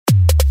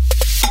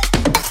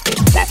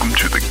Welcome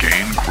to the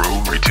Gain,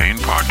 Grow, Retain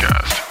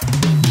podcast.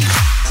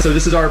 So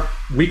this is our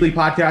weekly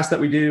podcast that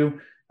we do.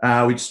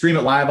 We stream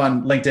it live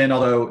on LinkedIn,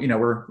 although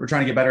we're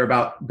trying to get better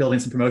about building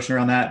some promotion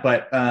around that.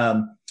 But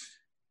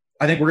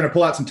I think we're going to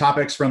pull out some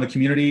topics from the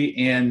community,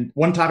 and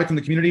one topic from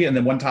the community, and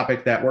then one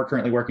topic that we're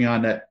currently working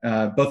on that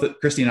both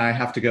Kristi and I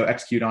have to go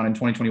execute on in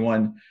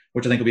 2021,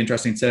 which I think will be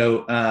interesting.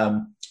 So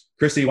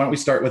Kristi, why don't we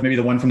start with maybe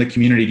the one from the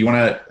community? Do you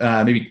want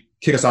to maybe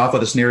kick us off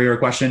with a scenario or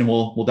question, and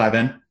we'll dive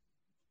in?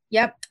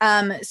 Yep.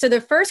 So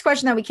the first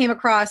question that we came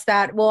across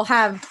that we'll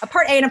have a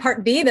part A and a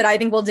part B that I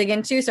think we'll dig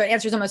into. So it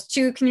answers almost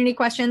two community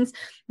questions.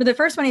 But the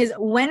first one is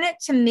when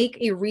to make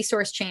a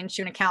resource change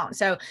to an account.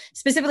 So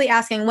specifically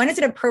asking when is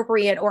it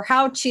appropriate or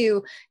how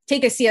to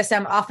take a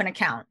CSM off an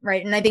account,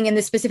 right? And I think in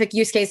this specific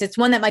use case, it's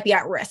one that might be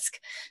at risk.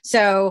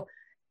 So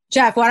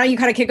Jeff, why don't you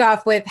kind of kick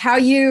off with how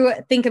you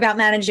think about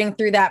managing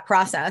through that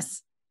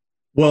process?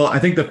 Well, I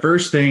think the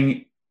first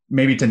thing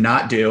maybe to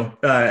not do,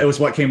 it was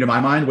what came to my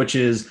mind, which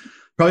is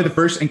probably the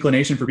first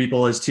inclination for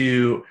people is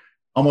to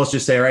almost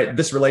just say, all right,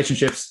 this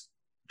relationship's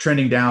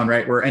trending down,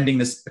 right? We're ending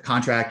this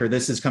contract, or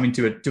this is coming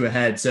to a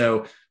head.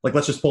 So like,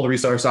 let's just pull the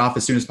resource off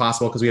as soon as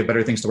possible because we have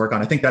better things to work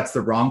on. I think that's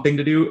the wrong thing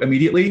to do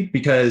immediately,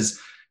 because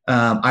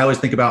I always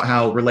think about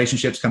how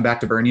relationships come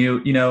back to burn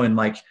you, and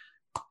like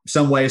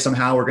some way,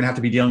 somehow we're going to have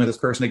to be dealing with this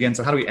person again.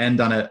 So how do we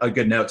end on a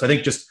good note? So I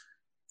think just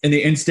in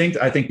the instinct,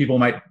 I think people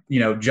might,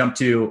 jump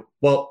to,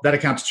 well, that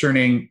account's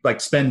churning,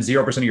 like spend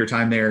 0% of your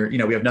time there.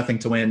 We have nothing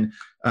to win.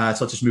 So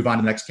let's just move on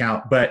to the next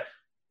account. But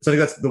so I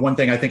think that's the one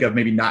thing I think of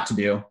maybe not to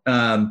do.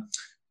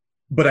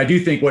 But I do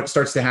think what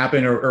starts to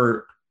happen,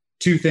 or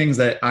two things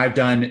that I've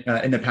done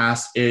in the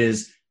past,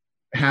 is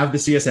have the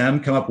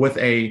CSM come up with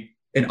an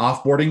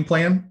offboarding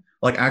plan,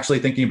 like actually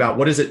thinking about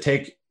what does it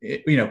take,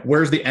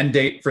 where's the end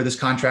date for this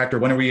contract, or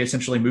when are we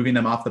essentially moving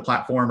them off the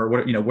platform, or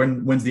what,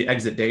 when's the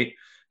exit date?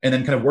 And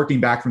then kind of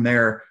working back from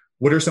there,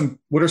 what are some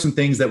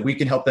things that we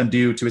can help them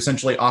do to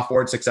essentially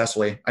offboard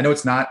successfully? I know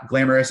it's not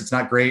glamorous, it's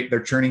not great,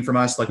 they're churning from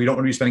us, like we don't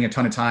want to be spending a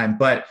ton of time,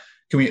 but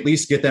can we at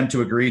least get them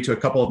to agree to a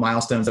couple of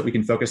milestones that we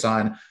can focus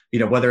on?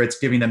 Whether it's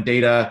giving them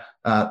data,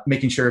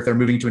 making sure if they're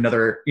moving to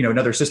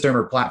another system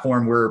or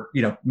platform, we're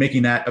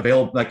making that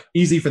available, like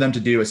easy for them to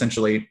do,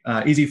 essentially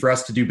easy for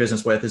us to do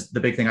business with, is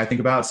the big thing I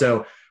think about.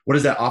 So what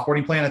is that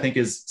offboarding plan? I think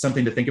is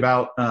something to think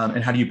about,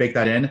 and how do you bake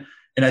that in?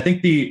 And I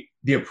think the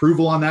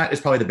approval on that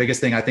is probably the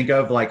biggest thing I think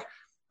of. Like,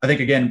 I think,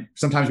 again,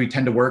 sometimes we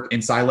tend to work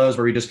in silos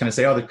where we just kind of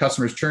say, oh, the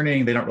customer's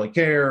churning, they don't really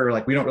care, or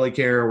like, we don't really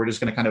care, we're just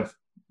going to kind of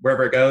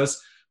wherever it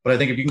goes. But I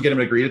think if you can get them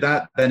to agree to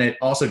that, then it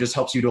also just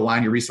helps you to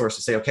align your resources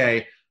to say,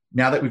 okay,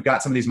 now that we've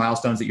got some of these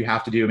milestones that you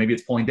have to do, maybe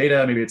it's pulling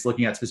data, maybe it's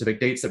looking at specific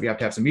dates that we have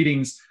to have some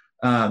meetings.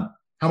 How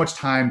much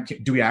time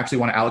do we actually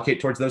want to allocate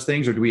towards those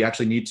things, or do we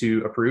actually need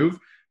to approve?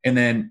 And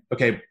then,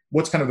 okay,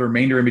 what's kind of the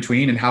remainder in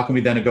between, and how can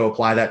we then go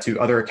apply that to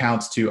other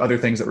accounts, to other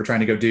things that we're trying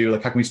to go do?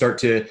 Like, how can we start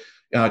to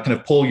kind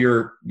of pull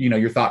your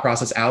thought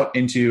process out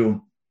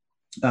into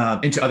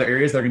other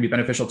areas that are going to be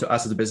beneficial to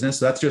us as a business?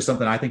 So that's just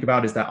something I think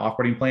about, is that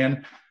offboarding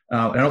plan. And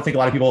I don't think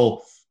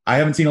I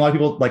haven't seen a lot of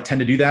people like tend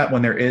to do that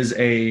when there is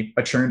a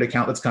churned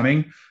account that's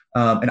coming.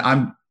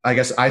 And I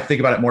guess I think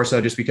about it more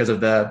so just because of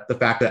the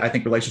fact that I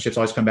think relationships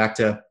always come back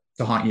to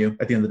haunt you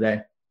at the end of the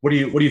day. What do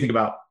you think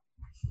about?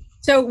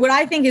 So what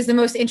I think is the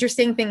most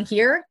interesting thing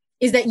here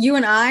is that you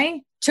and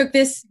I took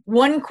this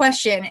one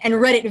question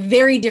and read it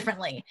very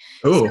differently.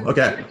 Oh,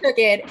 okay. You took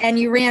it and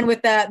you ran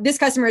with this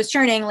customer is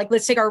churning, like,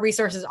 let's take our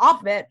resources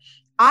off of it.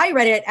 I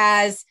read it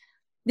as,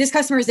 this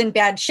customer is in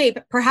bad shape.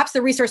 Perhaps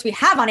the resource we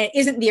have on it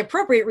isn't the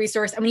appropriate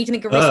resource, and we need to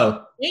make a resource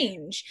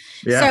change.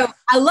 Yeah. So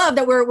I love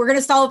that we're going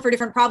to solve for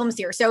different problems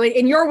here. So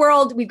in your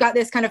world, we've got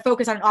this kind of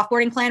focus on an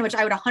offboarding plan, which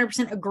I would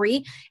 100%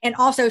 agree. And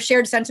also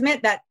shared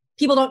sentiment that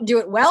people don't do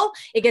it well.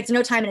 It gets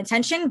no time and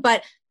attention,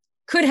 but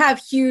could have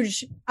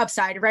huge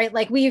upside, right?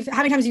 Like, how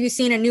many times have you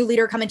seen a new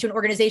leader come into an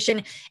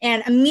organization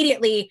and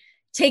immediately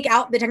take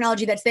out the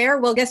technology that's there?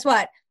 Well, guess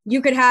what?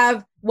 You could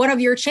have one of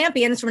your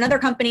champions from another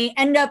company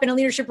end up in a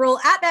leadership role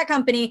at that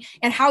company,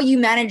 and how you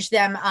manage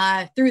them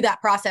through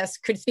that process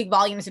could speak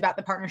volumes about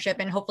the partnership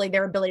and hopefully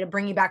their ability to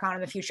bring you back on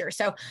in the future.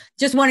 So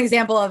just one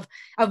example of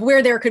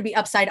where there could be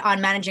upside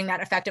on managing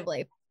that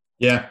effectively.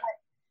 Yeah.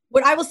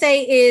 What I will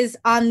say is,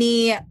 on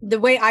the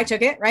way I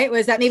took it, right,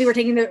 was that maybe we're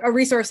taking a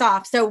resource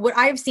off. So what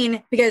I've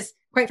seen, because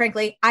quite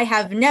frankly, I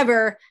have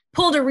never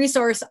pulled a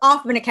resource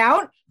off of an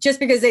account just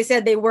because they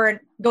said they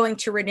weren't going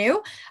to renew.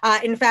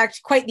 In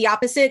fact, quite the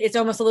opposite. It's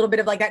almost a little bit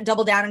of like that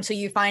double down until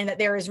you find that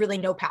there is really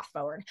no path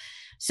forward.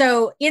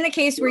 So in a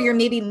case where you're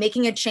maybe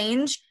making a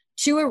change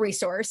to a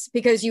resource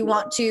because you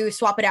want to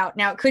swap it out.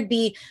 Now, it could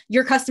be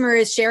your customer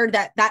has shared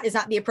that is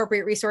not the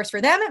appropriate resource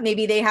for them.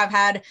 Maybe they have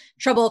had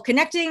trouble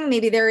connecting.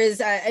 Maybe there is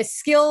a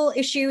skill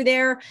issue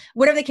there.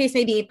 Whatever the case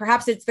may be,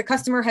 perhaps it's the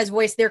customer has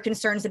voiced their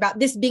concerns about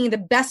this being the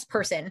best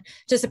person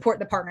to support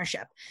the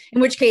partnership.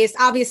 In which case,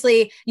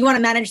 obviously, you want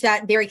to manage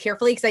that very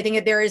carefully, because I think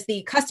that there is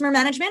the customer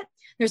management.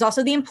 There's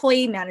also the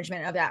employee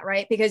management of that,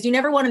 right? Because you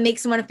never want to make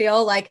someone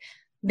feel like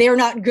they're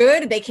not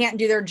good, they can't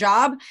do their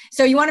job.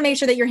 So you want to make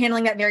sure that you're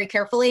handling that very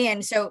carefully.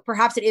 And so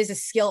perhaps it is a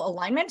skill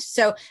alignment.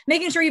 So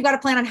making sure you've got a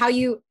plan on how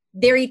you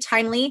very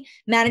timely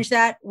manage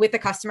that with the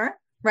customer,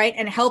 right?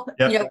 And help,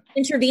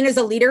 intervene as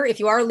a leader. If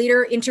you are a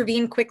leader,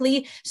 intervene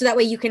quickly. So that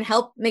way you can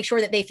help make sure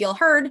that they feel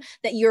heard,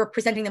 that you're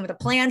presenting them with a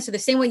plan. So the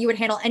same way you would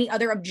handle any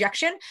other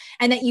objection,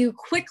 and that you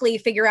quickly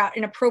figure out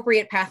an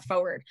appropriate path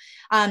forward.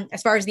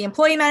 As far as the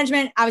employee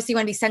management, obviously you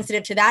want to be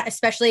sensitive to that,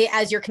 especially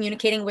as you're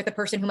communicating with the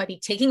person who might be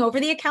taking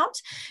over the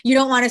account. You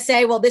don't want to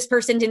say, well, this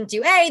person didn't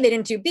do A, they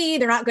didn't do B,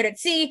 they're not good at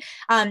C.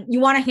 You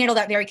want to handle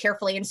that very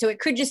carefully. And so it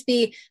could just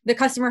be the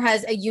customer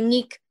has a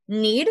unique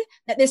need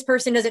that this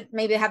person doesn't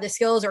maybe have the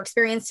skills or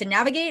experience to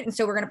navigate. And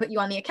so we're going to put you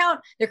on the account.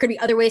 There could be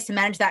other ways to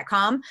manage that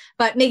comm,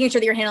 but making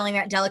sure that you're handling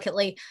that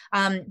delicately.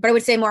 But I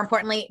would say more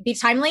importantly, be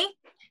timely,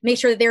 make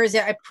sure that there is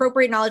an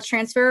appropriate knowledge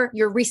transfer,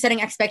 you're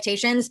resetting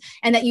expectations,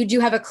 and that you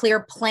do have a clear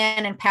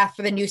plan and path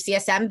for the new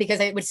CSM.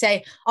 Because I would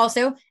say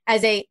also,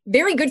 as a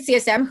very good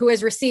CSM who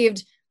has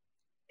received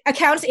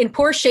accounts in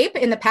poor shape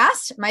in the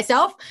past,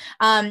 myself,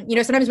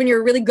 sometimes when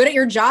you're really good at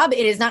your job,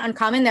 it is not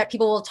uncommon that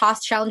people will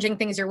toss challenging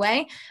things your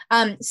way.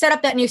 Set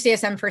up that new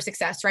CSM for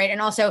success, right? And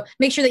also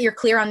make sure that you're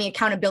clear on the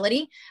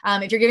accountability.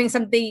 If you're giving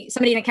somebody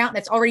an account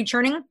that's already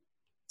churning,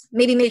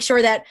 maybe make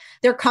sure that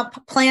their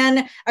comp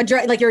plan,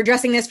 you're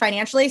addressing this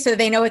financially so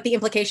they know what the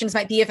implications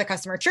might be if a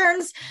customer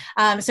churns.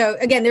 So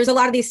again, there's a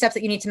lot of these steps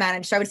that you need to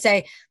manage. So I would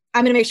say,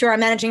 I'm going to make sure I'm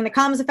managing the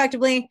comms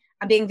effectively.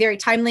 I'm being very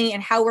timely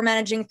in how we're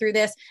managing through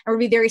this. And we'll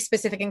be very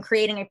specific in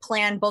creating a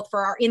plan, both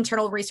for our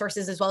internal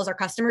resources as well as our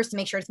customers, to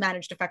make sure it's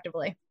managed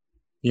effectively.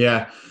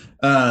 Yeah.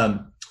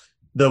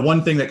 The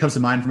one thing that comes to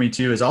mind for me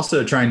too is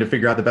also trying to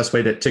figure out the best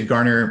way to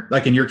garner,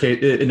 like in your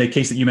case, in the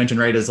case that you mentioned,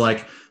 right, is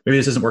like, maybe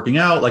this isn't working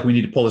out, like we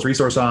need to pull this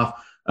resource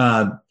off.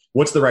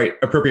 What's the right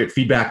appropriate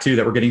feedback too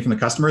that we're getting from the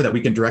customer that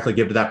we can directly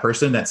give to that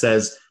person that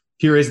says,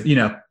 here is,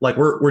 like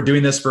we're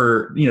doing this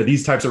for,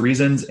 these types of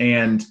reasons.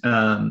 And,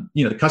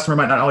 the customer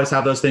might not always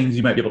have those things.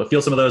 You might be able to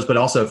feel some of those, but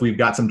also if we've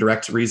got some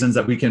direct reasons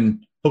that we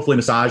can hopefully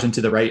massage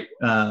into the right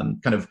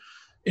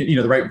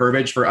the right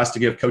verbiage for us to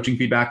give coaching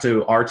feedback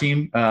to our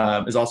team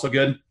is also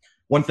good.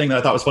 One thing that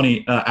I thought was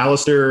funny,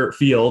 Alistair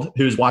Field,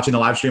 who's watching the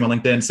live stream on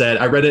LinkedIn, said,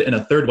 I read it in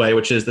a third way,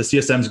 which is the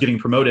CSM's getting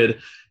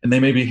promoted and they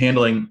may be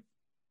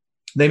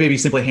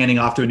simply handing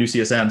off to a new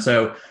CSM.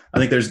 So I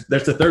think there's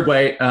the third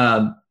way,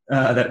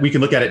 that we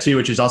can look at it too,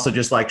 which is also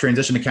just like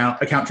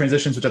account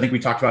transitions, which I think we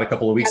talked about a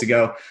couple of weeks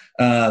ago,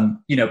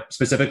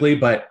 specifically.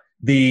 But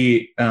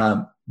the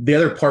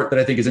other part that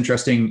I think is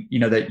interesting,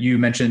 that you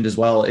mentioned as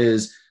well,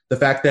 is the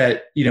fact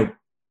that,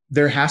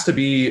 there has to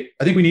be,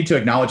 I think we need to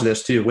acknowledge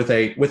this too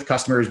with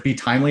customers, be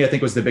timely, I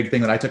think was the big thing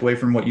that I took away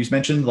from what you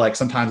mentioned. Like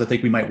sometimes I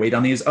think we might wait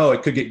on these. Oh,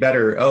 it could get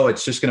better. Oh,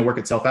 it's just going to work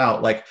itself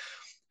out. Like,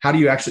 how do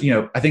you actually,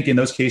 I think in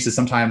those cases,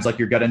 sometimes like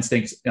your gut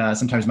instincts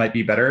sometimes might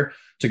be better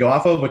to go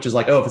off of, which is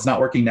like, oh, if it's not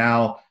working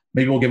now,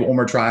 maybe we'll give it one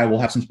more try. We'll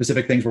have some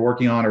specific things we're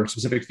working on or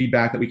specific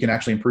feedback that we can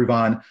actually improve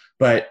on.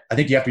 But I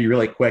think you have to be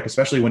really quick,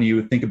 especially when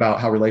you think about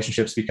how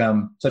relationships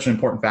become such an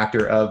important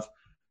factor of,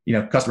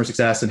 customer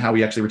success and how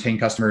we actually retain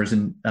customers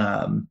and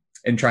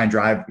try and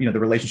drive, the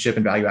relationship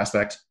and value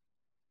aspect.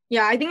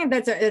 Yeah, I think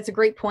that's a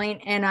great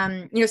point.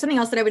 And, something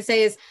else that I would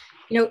say is,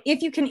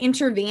 if you can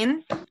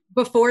intervene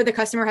before the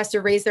customer has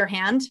to raise their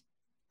hand,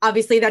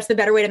 obviously that's the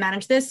better way to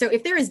manage this. So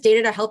if there is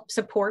data to help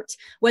support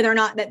whether or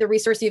not that the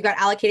resource you've got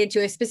allocated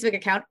to a specific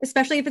account,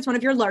 especially if it's one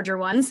of your larger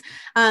ones,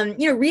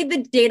 read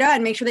the data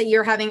and make sure that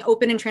you're having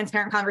open and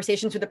transparent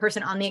conversations with the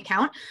person on the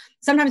account.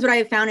 Sometimes what I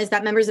have found is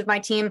that members of my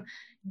team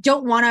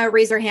don't want to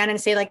raise their hand and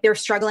say like they're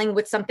struggling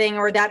with something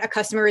or that a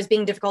customer is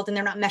being difficult and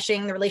they're not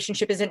meshing, the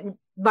relationship isn't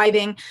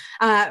vibing,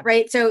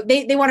 right? So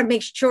they want to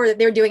make sure that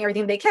they're doing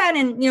everything they can,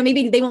 and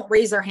maybe they won't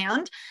raise their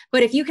hand.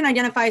 But if you can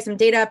identify some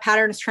data,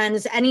 patterns,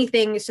 trends,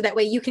 anything, so that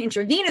way you can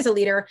intervene as a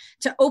leader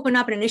to open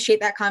up and initiate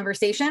that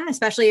conversation,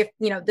 especially if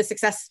the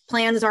success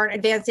plans aren't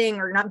advancing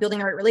or not building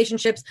the right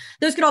relationships,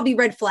 those could all be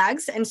red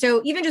flags. And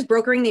so even just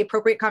brokering the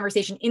appropriate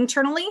conversation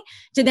internally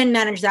to then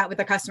manage that with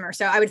the customer.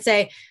 So I would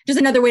say just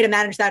another way to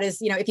manage that is,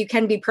 if you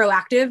can be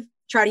proactive,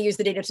 try to use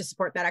the data to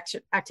support that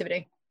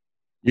activity.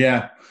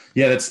 Yeah.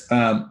 That's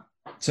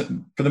so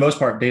for the most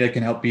part, data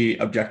can help be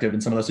objective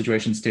in some of those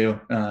situations too,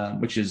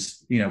 which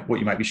is what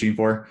you might be shooting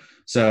for.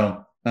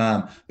 So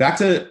flip back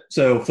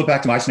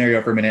to my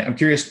scenario for a minute. I'm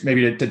curious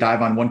maybe to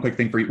dive on one quick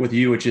thing with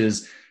you, which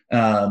is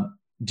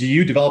do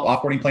you develop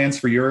offboarding plans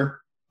for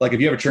if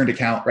you have a churned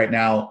account right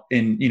now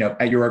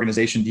at your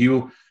organization, do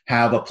you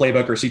have a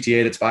playbook or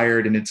CTA that's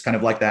fired and it's kind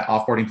of like that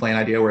offboarding plan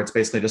idea where it's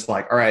basically just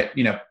like, all right,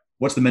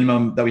 what's the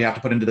minimum that we have to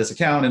put into this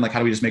account? And like, how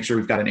do we just make sure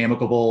we've got an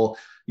amicable,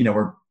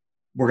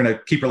 we're going to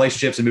keep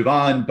relationships and move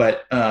on,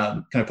 but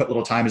kind of put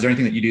little time. Is there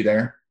anything that you do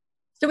there?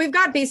 So we've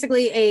got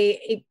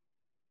basically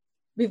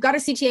we've got a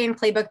CTA and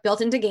playbook built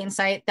into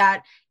Gainsight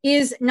that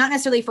is not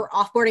necessarily for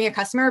offboarding a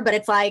customer, but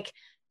it's like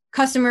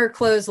customer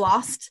close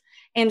lost.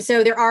 And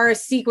so there are a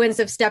sequence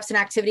of steps and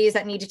activities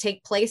that need to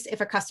take place if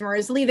a customer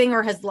is leaving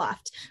or has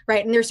left,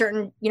 right? And there's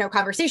certain,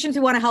 conversations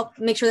we want to help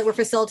make sure that we're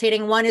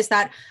facilitating. One is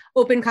that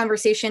open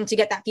conversation to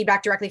get that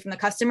feedback directly from the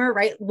customer,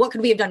 right? What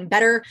could we have done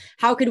better?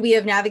 How could we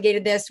have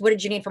navigated this? What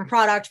did you need from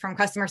product, from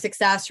customer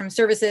success, from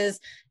services,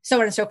 so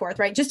on and so forth,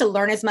 right? Just to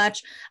learn as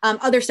much.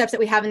 Other steps that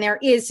we have in there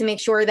is to make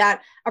sure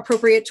that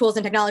appropriate tools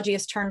and technology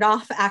is turned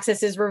off,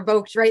 access is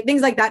revoked, right?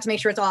 Things like that to make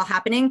sure it's all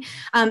happening.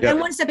 And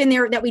one step in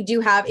there that we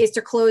do have is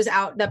to close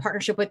out the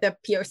partnership with the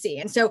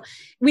POC. And so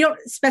we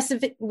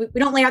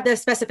don't lay out the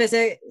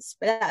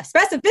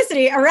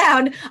specificity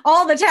around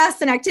all the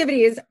tasks and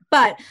activities,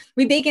 but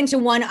we bake into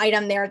one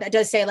item there that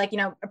does say, like,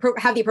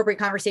 have the appropriate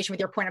conversation with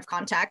your point of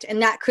contact.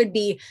 And that could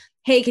be,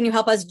 hey, can you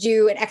help us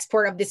do an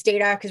export of this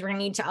data? Because we're going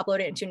to need to upload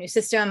it into a new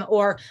system,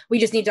 or we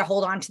just need to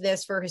hold on to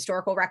this for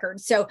historical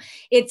records. So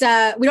it's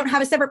we don't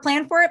have a separate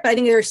plan for it, but I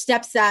think there are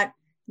steps that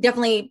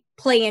definitely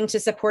play into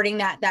supporting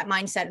that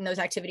mindset and those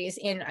activities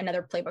in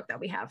another playbook that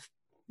we have.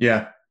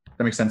 Yeah,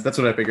 that makes sense. That's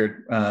what I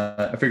figured.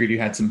 I figured you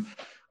had some,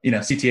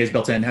 CTAs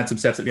built in, had some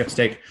steps that you have to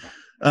take.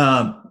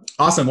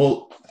 Awesome.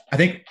 Well, I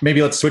think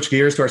maybe let's switch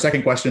gears to our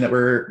second question that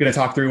we're going to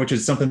talk through, which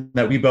is something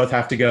that we both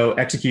have to go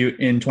execute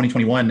in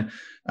 2021.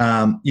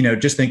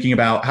 Just thinking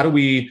about how do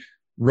we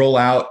roll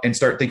out and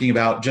start thinking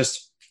about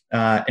just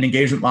an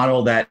engagement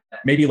model that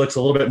maybe looks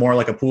a little bit more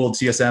like a pooled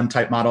CSM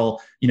type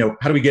model.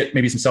 How do we get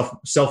maybe some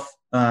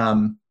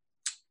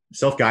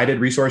self-guided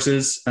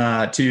resources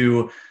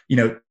to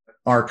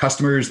our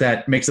customers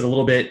that makes it a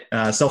little bit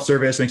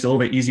self-service, makes it a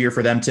little bit easier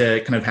for them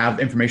to kind of have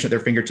information at their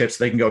fingertips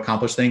so they can go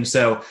accomplish things.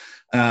 So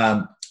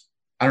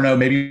I don't know,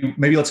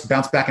 maybe let's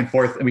bounce back and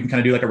forth and we can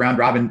kind of do like a round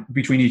robin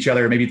between each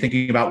other, maybe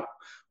thinking about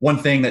one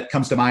thing that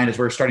comes to mind as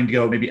we're starting to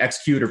go maybe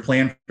execute or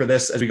plan for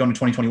this as we go into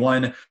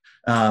 2021,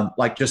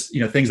 like just,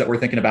 things that we're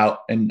thinking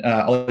about. And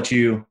I'll let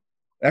you,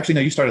 actually,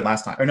 no, you started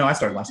last time. Or no, I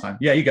started last time.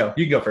 Yeah, you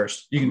can go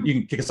first. You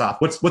can kick us off.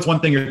 What's one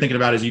thing you're thinking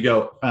about as you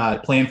go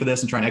plan for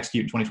this and try and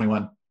execute in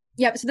 2021?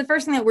 Yep. So the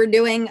first thing that we're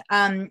doing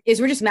is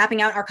we're just mapping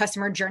out our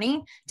customer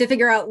journey to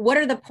figure out what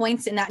are the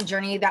points in that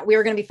journey that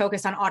we're going to be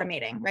focused on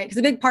automating, right? Because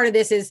a big part of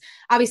this is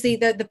obviously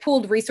the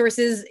pooled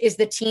resources is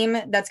the team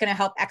that's going to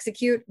help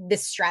execute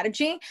this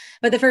strategy.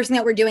 But the first thing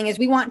that we're doing is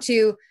we want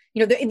to,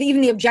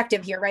 even the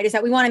objective here, right, is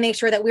that we want to make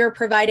sure that we're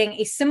providing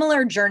a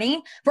similar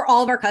journey for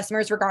all of our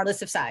customers,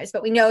 regardless of size.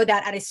 But we know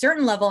that at a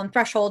certain level and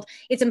threshold,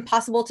 it's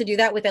impossible to do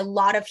that with a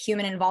lot of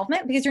human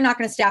involvement because you're not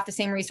going to staff the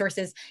same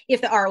resources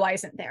if the ROI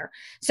isn't there.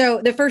 So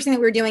the first thing that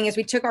we're doing is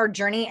we took our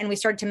journey and we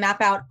started to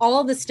map out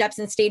all of the steps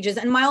and stages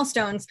and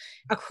milestones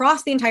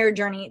across the entire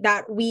journey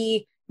that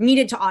we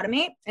needed to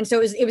automate. And so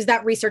it was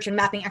that research and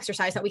mapping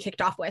exercise that we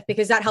kicked off with,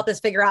 because that helped us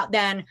figure out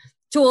then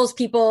tools,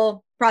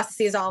 people,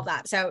 processes, all of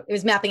that. So it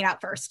was mapping it out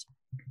first.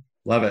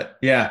 Love it.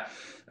 Yeah.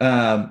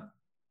 I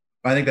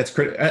think that's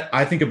critical.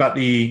 I think about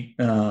the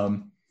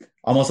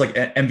almost like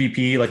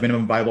MVP, like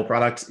minimum viable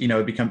product,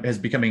 has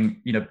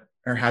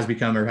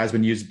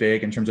been used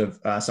big in terms of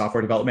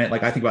software development.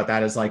 Like I think about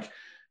that as like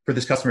for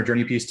this customer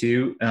journey piece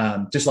too,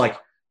 just like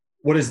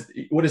what is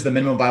the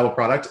minimum viable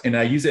product? And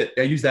I use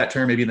that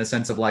term maybe in the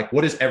sense of like,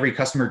 what is every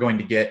customer going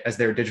to get as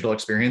their digital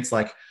experience?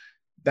 Like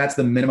that's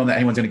the minimum that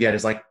anyone's going to get,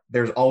 is like,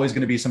 there's always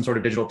going to be some sort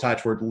of digital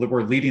touch.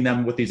 We're leading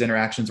them with these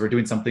interactions. We're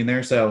doing something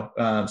there. So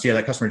yeah,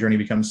 that customer journey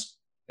becomes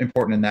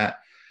important in that.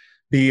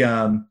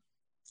 I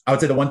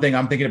would say the one thing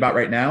I'm thinking about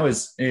right now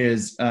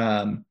is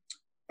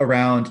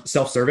around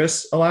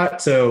self-service a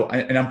lot. So,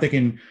 and I'm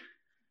thinking,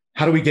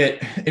 how do we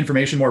get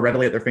information more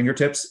readily at their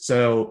fingertips?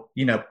 So,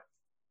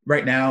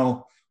 right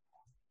now,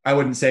 I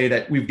wouldn't say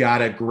that we've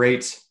got a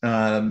great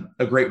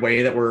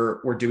way that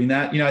we're doing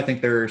that. I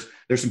think there's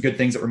some good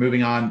things that we're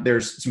moving on.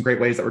 There's some great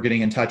ways that we're getting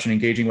in touch and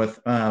engaging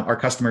with our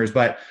customers.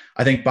 But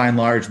I think by and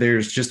large,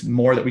 there's just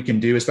more that we can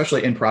do,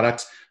 especially in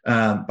product,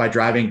 by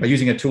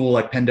using a tool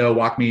like Pendo,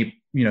 WalkMe,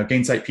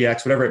 Gainsight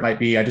PX, whatever it might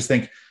be. I just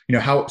think,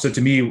 so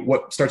to me,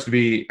 what starts to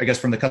be, I guess,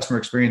 from the customer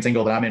experience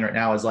angle that I'm in right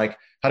now is like,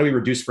 how do we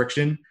reduce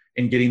friction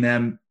in getting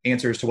them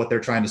answers to what they're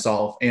trying to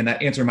solve? And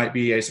that answer might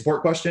be a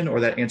support question, or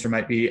that answer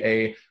might be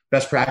a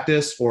best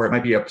practice, or it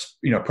might be a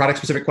product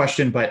specific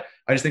question. But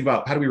I just think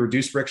about how do we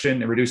reduce friction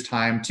and reduce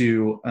time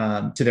to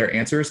their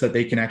answers so that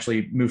they can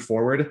actually move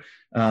forward,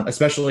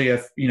 especially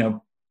if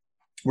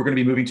we're going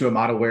to be moving to a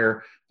model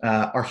where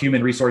our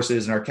human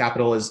resources and our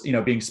capital is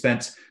being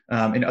spent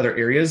in other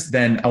areas.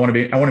 Then I want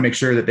to make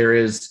sure that there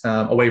is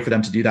a way for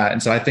them to do that.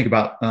 And so I think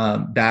about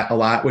that a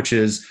lot, which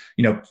is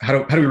how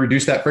do we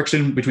reduce that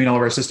friction between all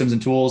of our systems and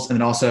tools, and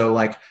then also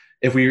like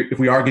if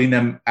we are getting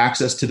them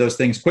access to those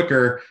things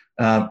quicker,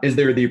 is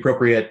there the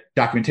appropriate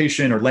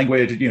documentation or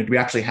language? Do we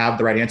actually have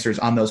the right answers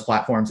on those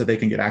platforms that they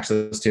can get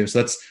access to?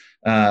 So that's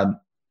I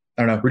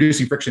don't know,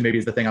 reducing friction maybe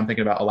is the thing I'm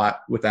thinking about a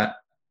lot with that.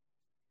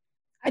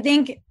 I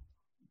think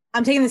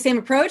I'm taking the same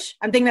approach.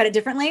 I'm thinking about it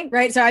differently,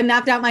 right? So I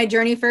mapped out my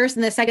journey first.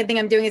 And the second thing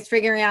I'm doing is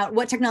figuring out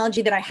what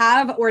technology that I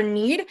have or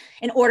need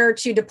in order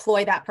to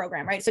deploy that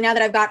program, right? So now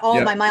that I've got all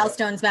of my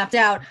milestones mapped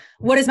out,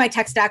 what does my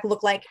tech stack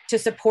look like to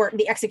support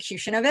the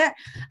execution of it?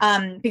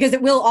 Because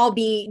it will all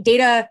be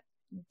data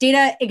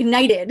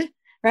ignited,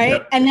 right?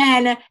 Yep. And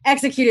then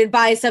executed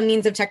by some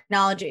means of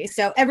technology.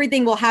 So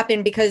everything will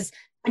happen because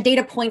a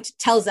data point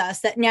tells us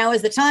that now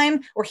is the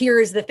time, or here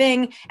is the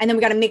thing. And then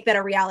we got to make that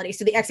a reality.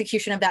 So the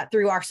execution of that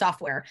through our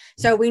software.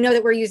 So we know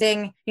that we're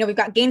using, we've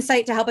got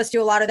Gainsight to help us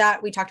do a lot of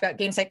that. We talked about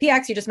Gainsight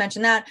PX, you just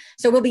mentioned that.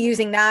 So we'll be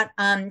using that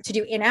to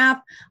do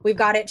in-app. We've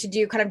got it to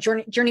do kind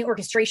of journey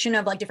orchestration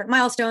of like different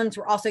milestones.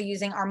 We're also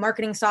using our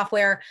marketing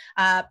software,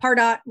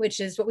 Pardot, which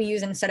is what we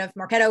use instead of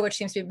Marketo, which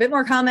seems to be a bit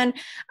more common.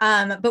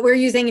 But we're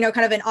using,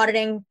 kind of an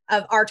auditing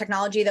of our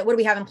technology, that what do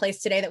we have in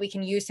place today that we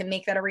can use to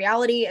make that a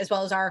reality, as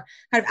well as our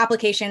kind of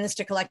applications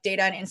to collect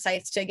data and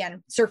insights to,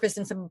 again, surface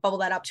and bubble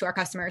that up to our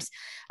customers.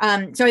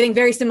 So I think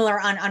very similar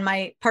on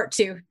my part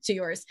two to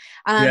yours.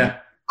 I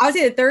would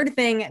say the third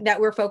thing that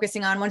we're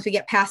focusing on once we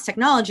get past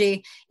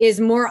technology is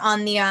more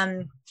on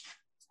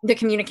the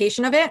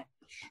communication of it.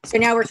 So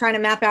now we're trying to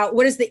map out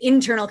what is the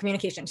internal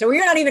communication. So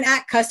we're not even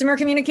at customer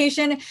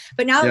communication,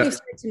 but now that we've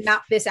started to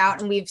map this out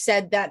and we've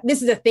said that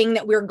this is a thing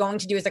that we're going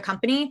to do as a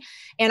company.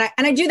 And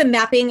I do the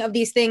mapping of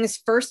these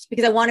things first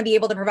because I want to be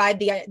able to provide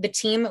the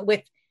team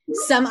with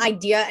some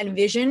idea and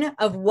vision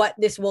of what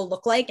this will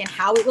look like and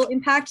how it will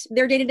impact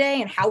their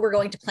day-to-day and how we're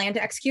going to plan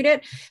to execute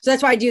it. So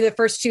that's why I do the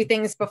first two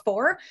things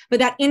before, but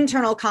that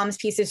internal comms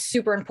piece is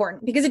super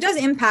important because it does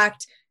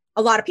impact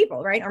a lot of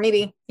people, right? Or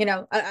maybe,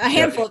 a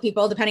handful of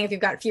people, depending if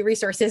you've got a few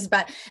resources,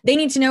 but they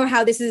need to know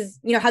how this is,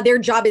 how their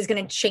job is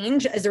going to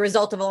change as a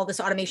result of all this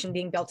automation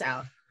being built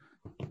out.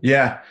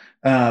 Yeah.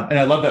 And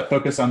I love that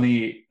focus on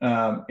the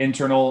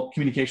internal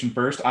communication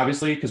first,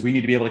 obviously, because we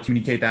need to be able to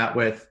communicate that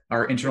with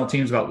our internal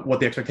teams about what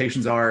the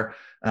expectations are,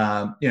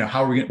 how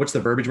are we what's the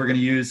verbiage we're going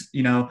to use,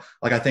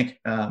 I think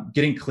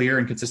getting clear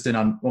and consistent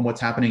on what's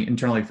happening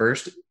internally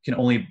first can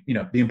only,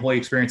 the employee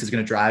experience is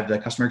going to drive the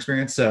customer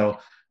experience. So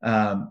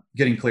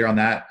getting clear on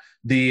that.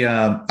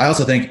 I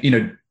also think,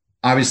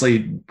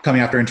 obviously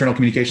coming after internal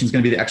communication is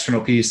going to be the external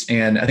piece.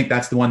 And I think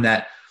that's the one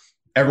that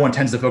everyone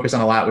tends to focus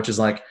on a lot, which is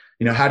like,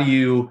 how do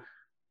you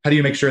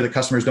make sure that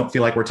customers don't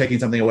feel like we're taking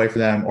something away from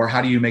them? Or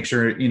how do you make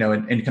sure,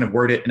 and kind of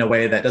word it in a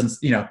way that doesn't,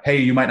 hey,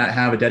 you might not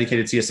have a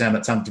dedicated CSM.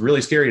 That sounds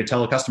really scary to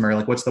tell a customer,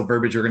 like, what's the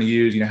verbiage you're going to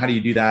use? How do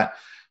you do that?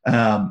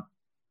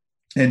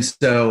 And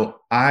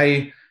so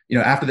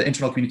after the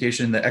internal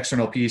communication, the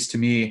external piece, to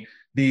me,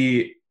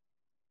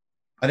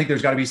 I think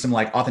there's got to be some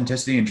like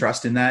authenticity and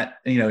trust in that,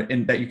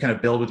 in that you kind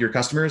of build with your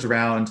customers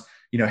around,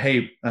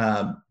 hey,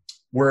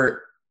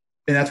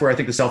 and that's where I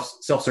think the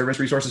self-service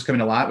resources come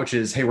in a lot, which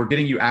is, hey, we're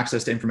getting you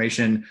access to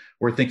information.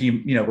 We're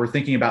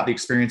thinking about the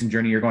experience and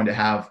journey you're going to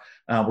have.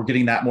 We're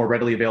getting that more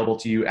readily available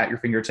to you at your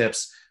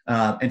fingertips.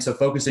 And so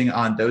focusing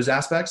on those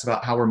aspects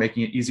about how we're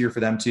making it easier for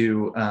them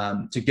to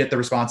get the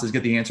responses,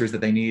 get the answers that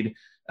they need,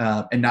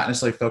 and not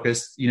necessarily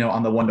focus,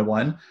 on the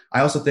one-to-one.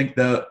 I also think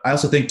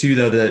too,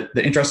 though,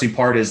 the interesting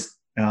part is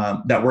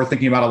that we're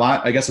thinking about a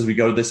lot, I guess, as we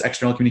go to this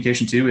external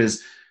communication too,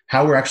 is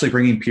how we're actually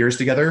bringing peers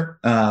together,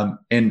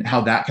 and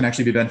how that can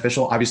actually be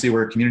beneficial. Obviously,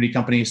 we're a community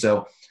company,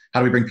 so how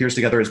do we bring peers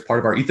together as part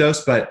of our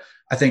ethos? But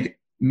I think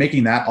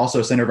making that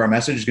also a center of our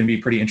message is going to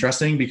be pretty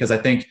interesting, because I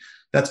think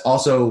that's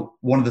also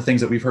one of the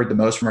things that we've heard the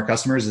most from our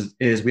customers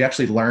is we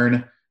actually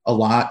learn a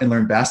lot and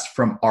learn best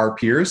from our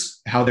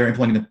peers, how they're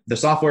implementing the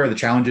software, the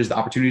challenges, the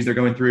opportunities they're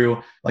going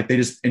through. Like, they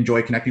just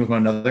enjoy connecting with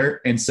one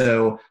another. And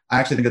so I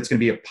actually think that's going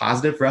to be a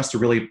positive for us to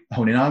really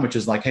hone in on, which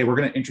is like, hey, we're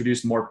going to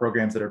introduce more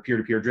programs that are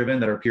peer-to-peer driven,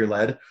 that are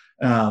peer-led.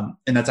 And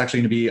that's actually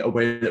going to be a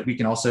way that we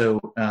can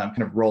also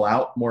kind of roll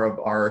out more of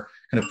our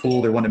kind of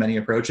pooled or one-to-many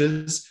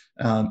approaches.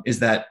 Is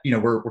that,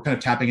 we're kind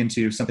of tapping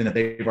into something that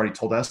they've already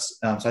told us.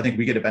 So I think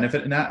we get a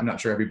benefit in that. I'm not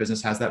sure every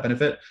business has that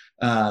benefit.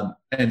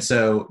 And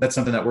so that's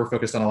something that we're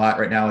focused on a lot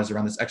right now, is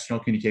around this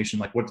external communication.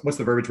 Like, what's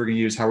the verbiage we're going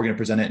to use? How we're going to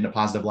present it in a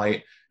positive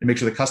light, and make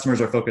sure the customers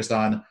are focused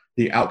on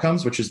the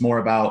outcomes, which is more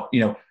about,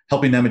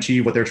 helping them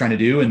achieve what they're trying to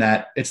do. And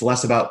that it's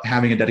less about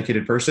having a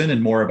dedicated person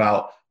and more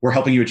about, we're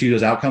helping you achieve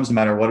those outcomes no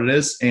matter what it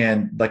is.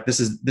 And like,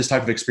 this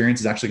type of experience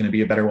is actually going to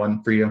be a better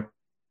one for you.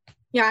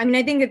 Yeah, I mean,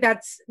 I think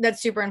that's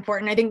super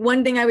important. I think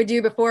one thing I would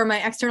do before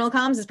my external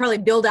comms is probably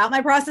build out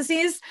my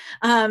processes.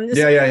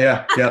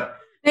 Yeah.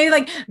 Maybe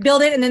like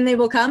build it and then they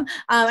will come.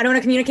 I don't want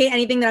to communicate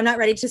anything that I'm not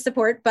ready to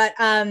support, but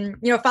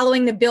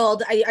following the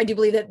build, I do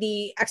believe that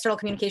the external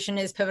communication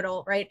is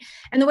pivotal, right?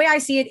 And the way I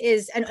see it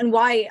is, and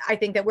why I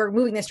think that we're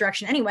moving this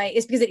direction anyway,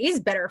 is because it is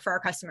better for our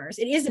customers.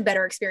 It is a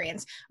better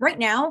experience. Right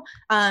now,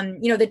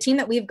 the team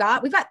that we've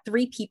got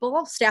 3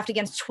 people staffed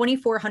against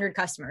 2,400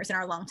 customers in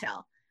our long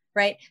tail.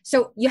 Right.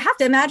 So you have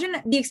to imagine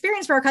the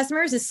experience for our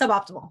customers is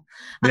suboptimal.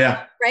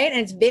 Yeah. Right.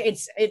 And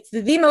it's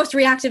the most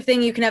reactive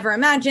thing you can ever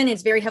imagine.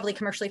 It's very heavily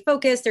commercially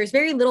focused. There's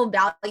very little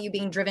value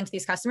being driven to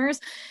these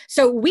customers.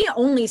 So we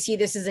only see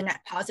this as a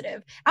net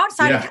positive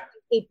outside of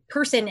a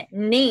person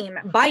name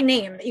by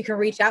name that you can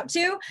reach out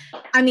to.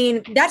 I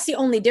mean, that's the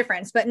only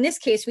difference. But in this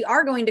case, we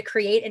are going to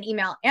create an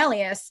email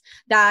alias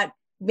that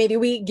maybe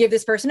we give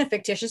this person a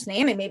fictitious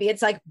name, and maybe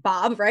it's like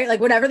Bob, right? Like,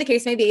 whatever the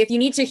case may be, if you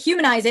need to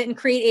humanize it and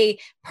create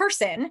a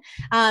person,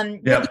 the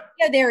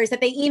idea there is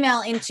that they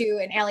email into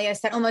an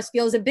alias that almost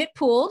feels a bit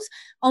pooled,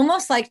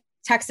 almost like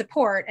tech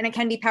support, and it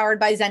can be powered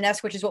by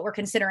Zendesk, which is what we're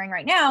considering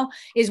right now,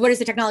 is what is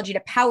the technology to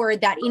power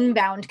that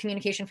inbound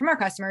communication from our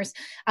customers.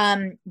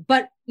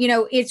 But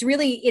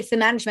it's the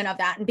management of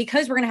that. And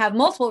because we're going to have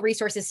multiple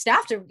resources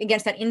staffed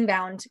against that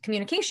inbound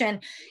communication,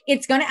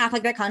 it's going to act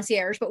like that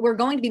concierge, but we're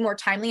going to be more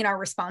timely in our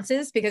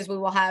responses because we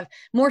will have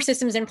more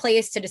systems in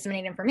place to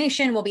disseminate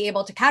information. We'll be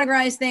able to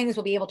categorize things.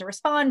 We'll be able to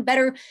respond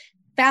better,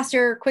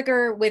 faster,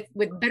 quicker, with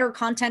better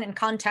content and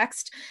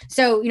context.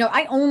 So,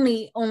 I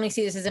only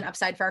see this as an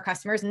upside for our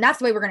customers. And that's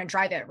the way we're going to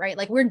drive it, right?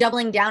 Like, we're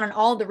doubling down on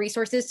all the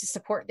resources to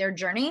support their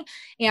journey.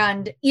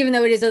 And even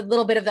though it is a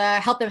little bit of the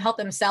help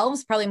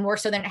themselves, probably more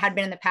so than it had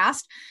been in the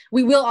past,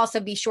 we will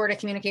also be sure to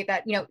communicate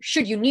that,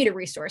 should you need a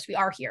resource, we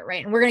are here,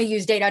 right? And we're going to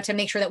use data to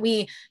make sure that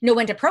we know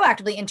when to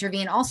proactively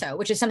intervene also,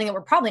 which is something that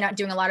we're probably not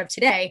doing a lot of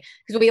today,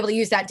 because we'll be able to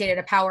use that data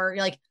to power,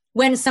 like,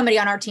 when somebody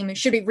on our team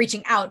should be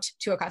reaching out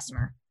to a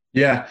customer.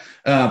 Yeah.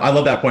 I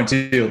love that point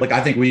too. Like,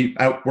 I think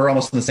we're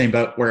almost in the same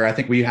boat where I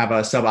think we have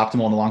a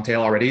suboptimal in the long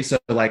tail already. So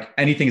like,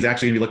 anything is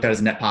actually gonna be looked at as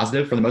a net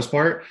positive for the most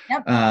part.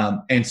 Yep.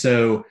 And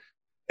so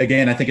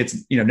again, I think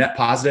it's, net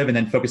positive, and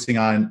then focusing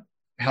on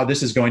how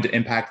this is going to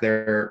impact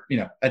their,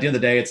 at the end of the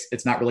day,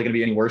 it's not really going to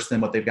be any worse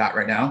than what they've got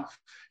right now.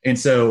 And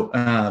so,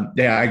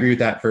 yeah, I agree with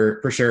that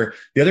for sure.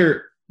 The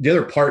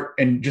other part,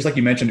 and just like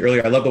you mentioned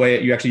earlier, I love the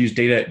way you actually use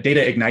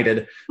data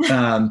ignited.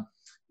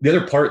 The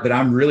other part that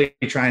I'm really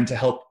trying to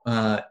help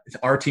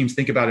our teams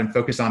think about and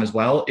focus on as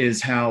well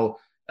is how,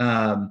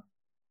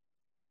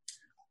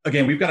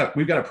 again, we've got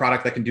a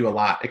product that can do a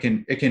lot.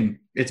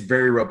 It's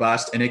very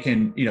robust, and it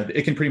can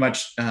pretty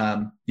much,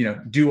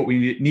 do what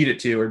we need it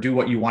to, or do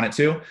what you want it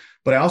to.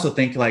 But I also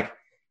think like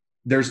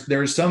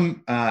there's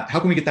some, how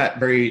can we get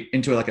that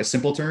into like a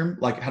simple term?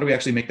 Like, how do we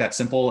actually make that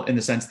simple in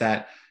the sense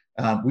that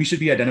we should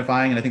be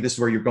identifying, and I think this is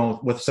where you're going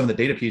with some of the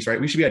data piece,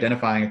 right? We should be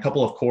identifying a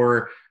couple of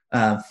core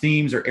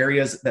themes or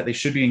areas that they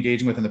should be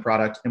engaging with in the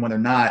product. And when they're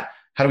not,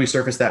 how do we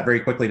surface that very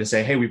quickly to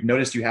say, hey, we've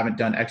noticed you haven't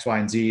done X, Y,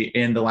 and Z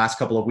in the last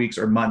couple of weeks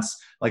or months.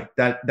 Like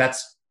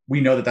we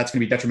know that's going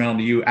to be detrimental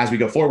to you as we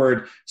go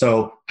forward.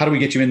 So how do we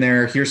get you in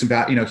there? Here's some,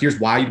 here's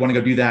why you'd want to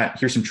go do that.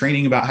 Here's some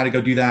training about how to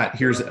go do that.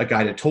 Here's a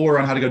guided tour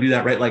on how to go do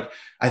that, right? Like,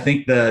 I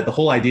think the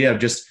whole idea of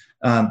just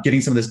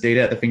getting some of this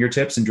data at the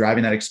fingertips and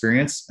driving that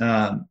experience,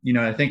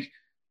 I think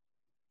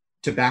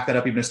to back that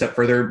up even a step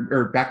further,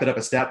 or back that up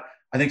a step,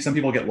 I think some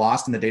people get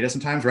lost in the data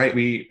sometimes, right?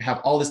 We have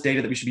all this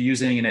data that we should be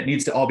using, and it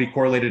needs to all be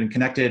correlated and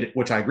connected,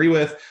 which I agree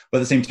with. But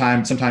at the same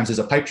time, sometimes it's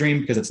a pipe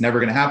dream because it's never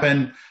going to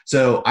happen.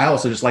 So I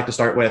also just like to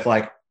start with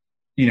like,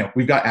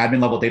 we've got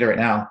admin level data right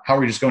now. How are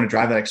we just going to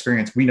drive that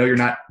experience? We know you're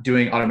not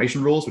doing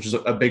automation rules, which is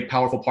a big,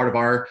 powerful part of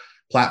our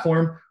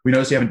platform. We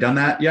notice you haven't done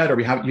that yet, or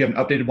you haven't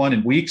updated one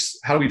in weeks.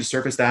 How do we just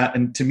surface that?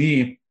 And to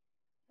me,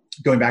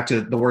 going back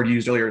to the word you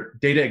used earlier,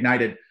 data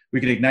ignited, we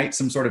can ignite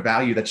some sort of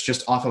value that's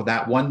just off of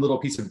that one little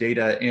piece of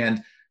data.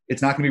 And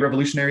it's not going to be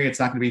revolutionary.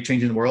 It's not going to be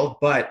changing the world,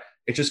 but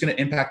it's just going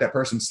to impact that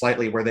person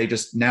slightly, where they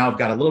just now have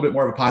got a little bit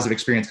more of a positive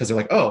experience because they're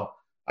like, oh,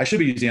 I should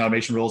be using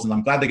automation rules, and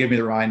I'm glad they gave me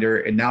the reminder.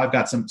 And now I've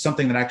got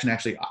something that I can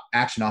actually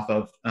action off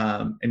of.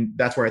 And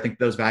that's where I think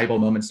those valuable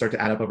moments start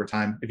to add up over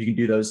time, if you can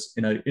do those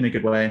in a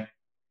good way.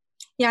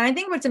 Yeah. And I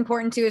think what's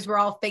important too, is we're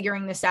all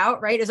figuring this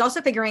out, right? Is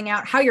also figuring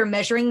out how you're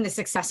measuring the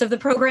success of the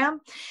program.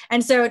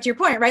 And so to your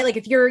point, right? Like,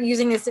 if you're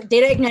using this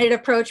data ignited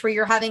approach where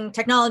you're having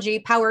technology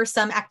power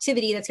some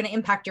activity that's going to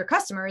impact your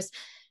customers,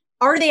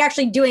 are they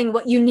actually doing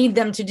what you need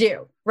them to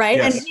do? Right.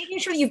 Yes. And making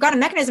sure that you've got a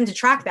mechanism to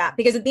track that,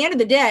 because at the end of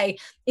the day,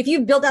 if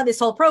you've built out this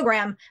whole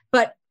program,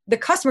 but the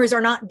customers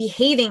are not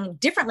behaving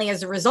differently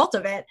as a result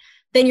of it,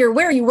 then you're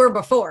where you were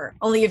before,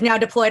 only you've now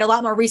deployed a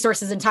lot more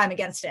resources and time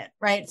against it,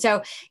 right?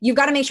 So you've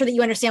got to make sure that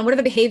you understand what are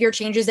the behavior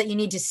changes that you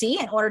need to see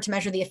in order to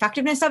measure the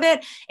effectiveness of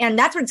it. And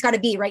that's what it's got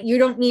to be, right? You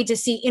don't need to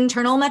see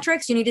internal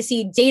metrics. You need to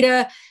see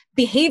data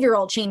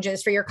behavioral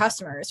changes for your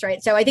customers,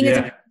 right? So I think it's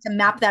important to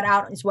map that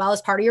out as well as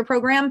part of your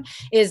program,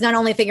 is not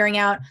only figuring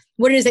out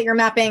what it is that you're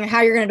mapping,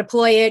 how you're going to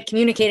deploy it,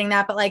 communicating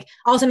that, but like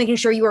also making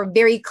sure you are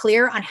very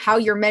clear on how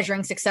you're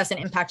measuring success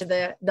and impact of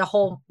the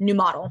whole new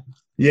model.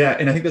 Yeah.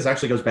 And I think this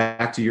actually goes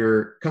back to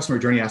your customer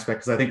journey aspect,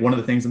 because I think one of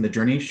the things in the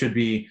journey should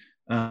be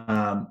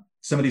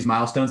some of these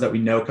milestones that we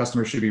know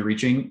customers should be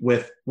reaching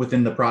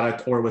within the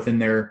product, or within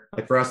their,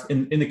 like for us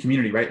in the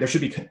community, right? There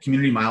should be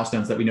community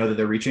milestones that we know that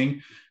they're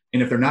reaching.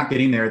 And if they're not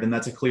getting there, then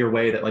that's a clear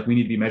way that like we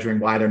need to be measuring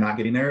why they're not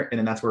getting there. And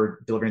then that's where we're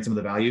delivering some of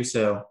the value.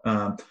 So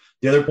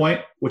the other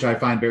point, which I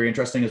find very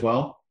interesting as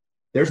well,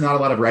 there's not a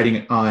lot of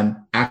writing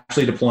on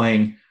actually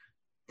deploying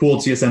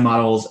pooled CSM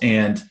models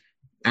and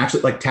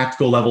actually like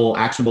tactical level,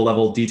 actionable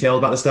level detail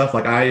about the stuff.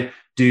 Like, I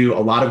do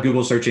a lot of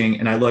Google searching,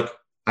 and I look,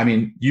 I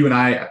mean, you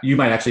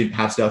might actually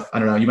have stuff. I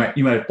don't know.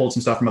 You might have pulled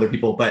some stuff from other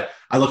people, but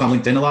I look on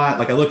LinkedIn a lot.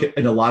 Like, I look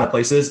in a lot of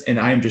places, and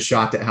I am just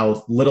shocked at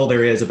how little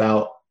there is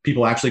about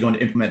people actually going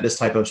to implement this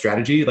type of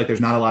strategy. Like,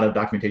 there's not a lot of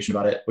documentation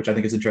about it, which I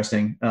think is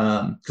interesting.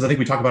 Because I think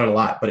we talk about it a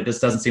lot, but it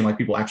just doesn't seem like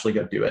people actually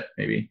go do it.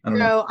 Maybe. I don't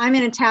know. I'm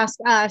going to task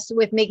us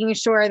with making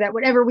sure that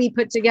whatever we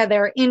put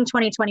together in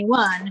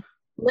 2021,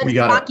 let's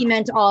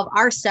document all of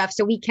our stuff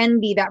so we can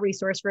be that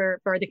resource for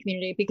the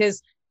community.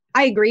 Because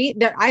I agree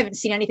that I haven't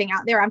seen anything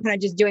out there. I'm kind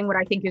of just doing what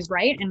I think is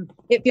right, and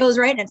it feels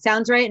right and it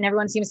sounds right, and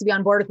everyone seems to be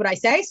on board with what I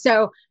say.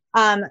 So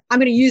I'm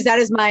going to use that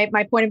as my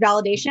point of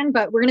validation,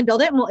 but we're going to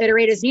build it and we'll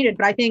iterate as needed.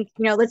 But I think,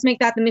 let's make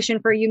that the mission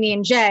for you, me,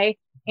 and Jay,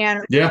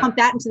 and pump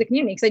that into the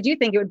community, because I do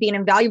think it would be an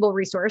invaluable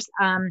resource.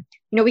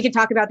 We could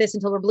talk about this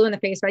until we're blue in the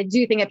face, but I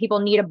do think that people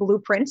need a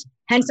blueprint,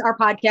 hence our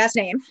podcast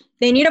name.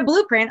 They need a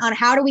blueprint on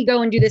how do we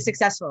go and do this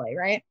successfully,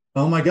 right?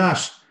 Oh my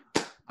gosh.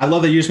 I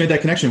love that you just made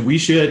that connection. We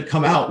should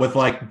come out with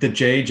like the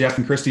Jay, Jeff,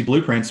 and Kristi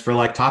blueprints for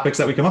like topics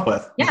that we come up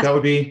with. Yes. Like that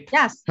would be,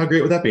 how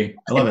great would that be?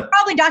 I love it.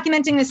 Probably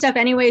documenting this stuff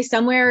anyway,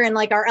 somewhere in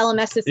like our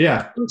LMS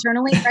system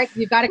internally, right?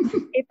 You've got to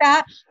communicate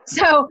that.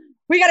 So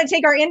we got to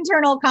take our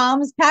internal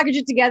comms, package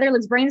it together.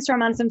 Let's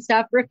brainstorm on some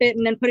stuff, rip it,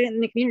 and then put it in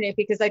the community,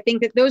 because I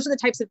think that those are the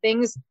types of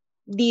things,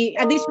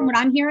 at least from what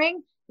I'm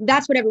hearing,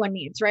 that's what everyone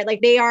needs, right?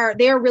 Like they are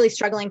really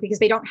struggling because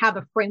they don't have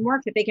a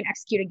framework that they can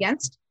execute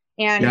against.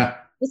 And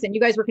listen,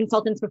 you guys were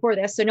consultants before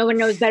this, so no one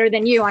knows better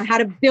than you on how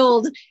to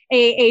build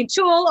a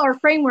tool or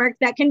framework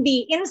that can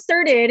be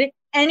inserted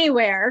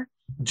anywhere.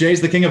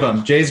 Jay's the king of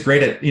them. Jay's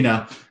great at,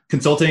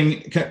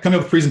 consulting, coming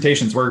up with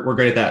presentations. We're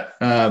great at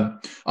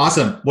that.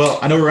 Awesome. Well,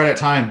 I know we're right at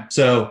time.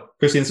 So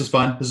Kristi, this was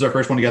fun. This is our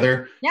first one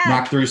together. Yeah.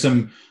 Knock through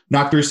some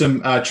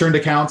churned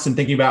accounts and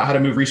thinking about how to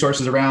move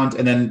resources around,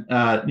 and then,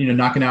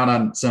 rocking out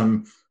on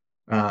some,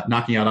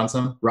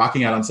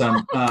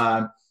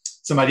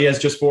 some ideas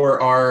just for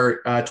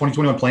our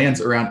 2021 plans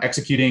around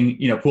executing,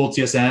 pooled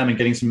CSM and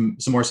getting some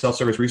more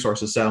self-service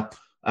resources. So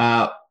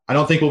I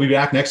don't think we'll be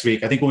back next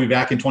week. I think we'll be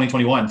back in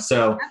 2021.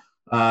 So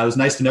it was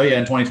nice to know you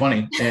in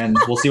 2020, and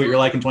we'll see what you're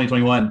like in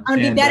 2021. I'm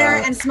gonna be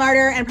better and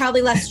smarter and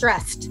probably less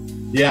stressed.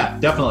 Yeah,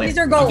 definitely. These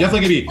are goals. I'm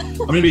gonna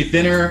be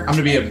thinner. I'm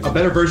gonna be a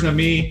better version of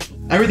me.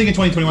 Everything in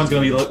 2021 is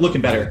going to be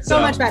looking better.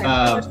 So much better.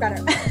 So much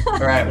better.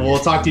 All right. Well, we'll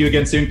talk to you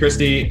again soon,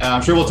 Kristi.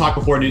 I'm sure we'll talk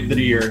before the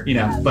new year,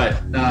 but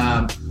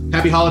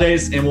happy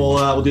holidays, and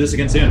we'll do this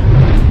again soon.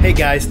 Hey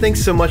guys,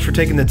 thanks so much for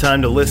taking the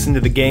time to listen to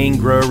the Gain,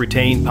 Grow,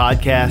 Retain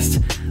podcast.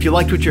 If you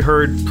liked what you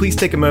heard, please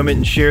take a moment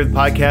and share the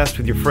podcast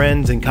with your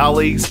friends and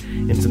colleagues,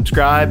 and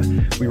subscribe.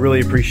 We really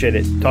appreciate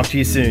it. Talk to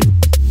you soon.